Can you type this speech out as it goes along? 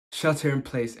shelter in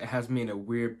place, it has me in a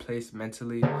weird place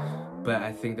mentally, but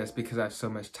I think that's because I have so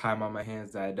much time on my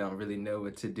hands that I don't really know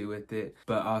what to do with it.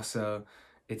 But also,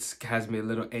 it has me a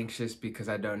little anxious because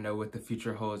I don't know what the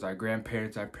future holds. Our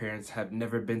grandparents, our parents have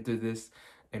never been through this,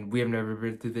 and we have never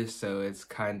been through this, so it's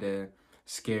kind of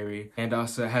scary. And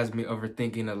also, it has me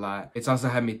overthinking a lot. It's also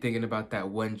had me thinking about that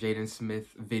one Jaden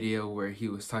Smith video where he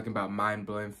was talking about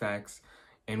mind-blowing facts,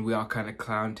 and we all kind of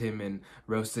clowned him and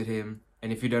roasted him.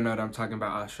 And if you don't know what I'm talking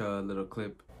about, I'll show a little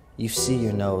clip. You see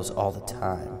your nose all the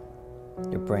time.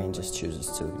 Your brain just chooses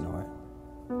to ignore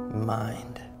it.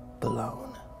 Mind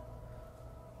blown.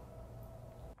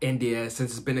 And yeah,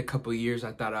 since it's been a couple years,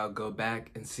 I thought I'll go back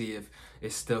and see if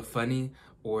it's still funny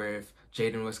or if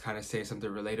Jaden was kind of saying something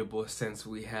relatable, since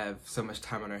we have so much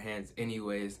time on our hands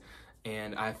anyways.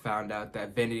 And I found out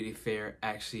that Vanity Fair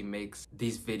actually makes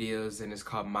these videos, and it's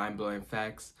called Mind Blowing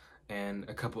Facts, and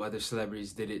a couple other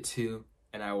celebrities did it too,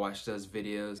 and I watched those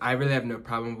videos. I really have no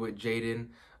problem with Jaden.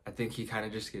 I think he kind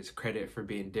of just gets credit for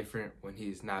being different when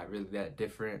he's not really that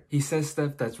different. He says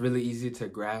stuff that's really easy to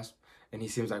grasp, and he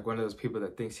seems like one of those people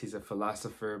that thinks he's a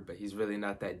philosopher, but he's really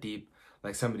not that deep.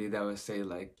 Like somebody that would say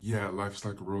like, yeah, life's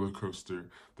like a roller coaster.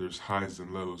 There's highs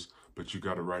and lows, but you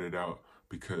gotta ride it out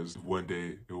because one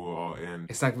day it will all end.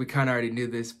 It's like we kind of already knew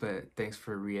this, but thanks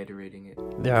for reiterating it.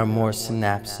 There are more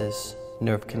synapses,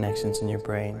 nerve connections in your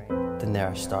brain than there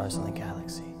are stars in the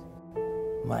galaxy.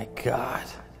 My God.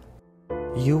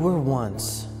 You were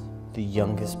once the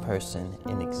youngest person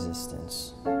in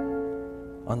existence.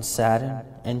 On Saturn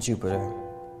and Jupiter,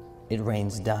 it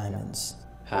rains diamonds.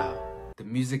 How? The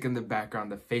music in the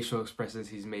background, the facial expressions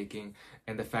he's making,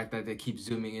 and the fact that they keep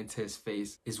zooming into his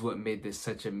face is what made this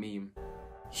such a meme.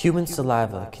 Human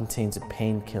saliva contains a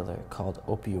painkiller called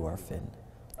opioorphin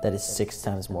that is 6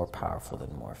 times more powerful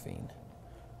than morphine.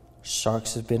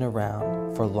 Sharks have been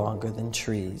around for longer than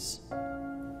trees.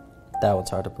 That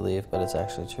one's hard to believe, but it's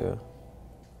actually true.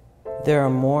 There are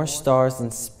more stars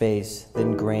in space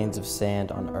than grains of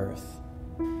sand on Earth.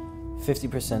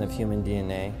 50% of human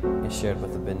DNA is shared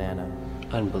with a banana.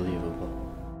 Unbelievable.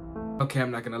 Okay,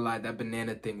 I'm not gonna lie, that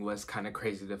banana thing was kind of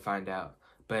crazy to find out.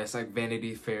 But it's like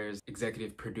Vanity Fair's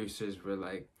executive producers were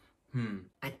like,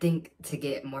 I think to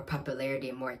get more popularity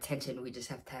and more attention, we just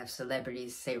have to have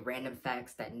celebrities say random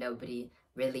facts that nobody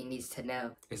really needs to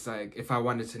know. It's like, if I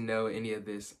wanted to know any of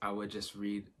this, I would just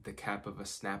read the cap of a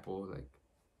Snapple. Like,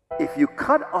 if you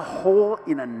cut a hole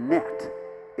in a net,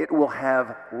 it will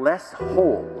have less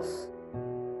holes.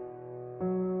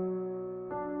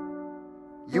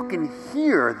 You can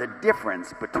hear the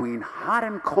difference between hot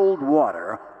and cold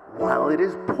water while it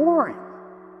is pouring.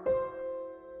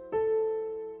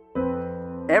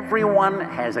 Everyone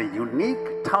has a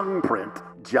unique tongue print,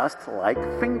 just like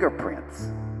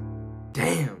fingerprints.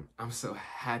 damn, I'm so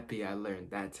happy I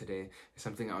learned that today. It's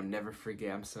something I'll never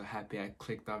forget. I'm so happy I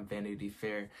clicked on Vanity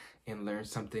Fair and learned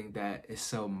something that is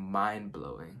so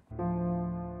mind-blowing.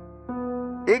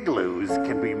 Igloos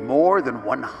can be more than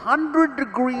 100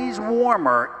 degrees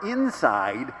warmer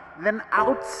inside than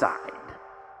outside.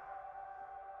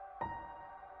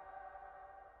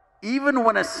 Even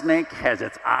when a snake has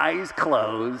its eyes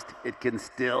closed, it can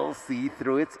still see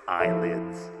through its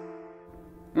eyelids.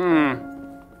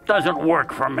 Doesn't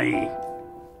work for me.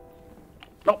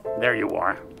 Oh, there you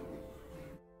are.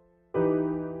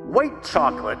 White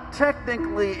chocolate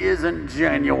technically isn't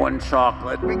genuine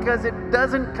chocolate because it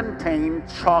doesn't contain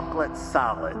chocolate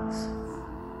solids.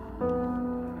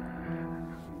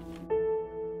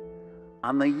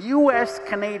 On the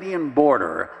US-Canadian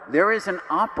border, there is an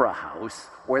opera house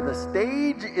where the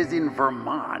stage is in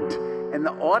Vermont and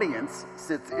the audience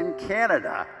sits in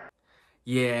Canada.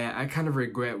 Yeah, I kind of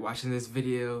regret watching this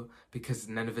video because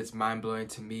none of it's mind-blowing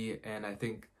to me, and I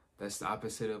think that's the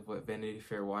opposite of what Vanity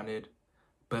Fair wanted.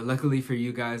 But luckily for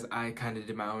you guys, I kind of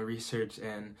did my own research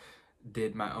and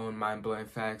did my own mind-blowing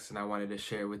facts, and I wanted to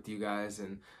share it with you guys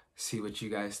and see what you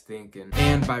guys think.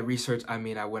 And by research, I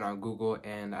mean I went on Google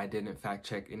and I didn't fact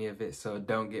check any of it, so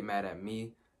don't get mad at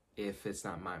me if it's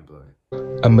not mind-blowing.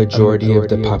 A majority of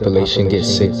the population gets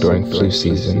sick during flu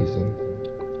season.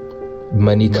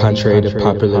 Money, contrary to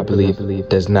popular belief,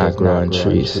 does not grow on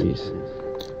trees.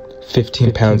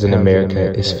 15 pounds in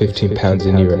America is 15 pounds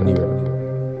in Europe.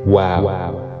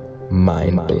 Wow.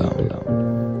 Mind blown.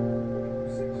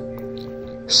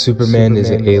 Superman is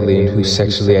an alien who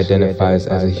sexually identifies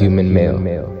as a human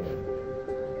male.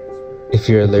 If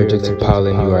you're allergic to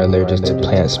pollen, you are allergic to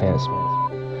plants.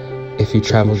 If you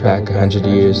travel back 100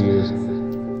 years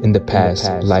in the past,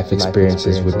 life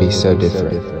experiences would be so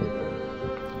different.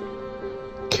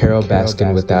 Carol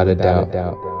Baskin, without a doubt.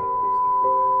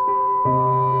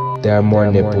 There are more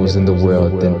nipples in the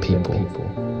world than people.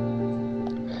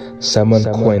 someone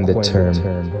coined the term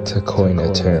to coin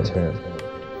a term.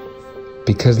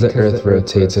 Because the Earth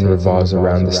rotates and revolves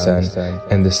around the Sun,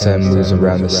 and the Sun moves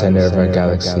around the center of our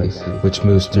galaxy, which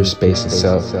moves through space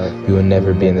itself, we will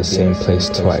never be in the same place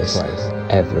twice,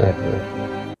 ever.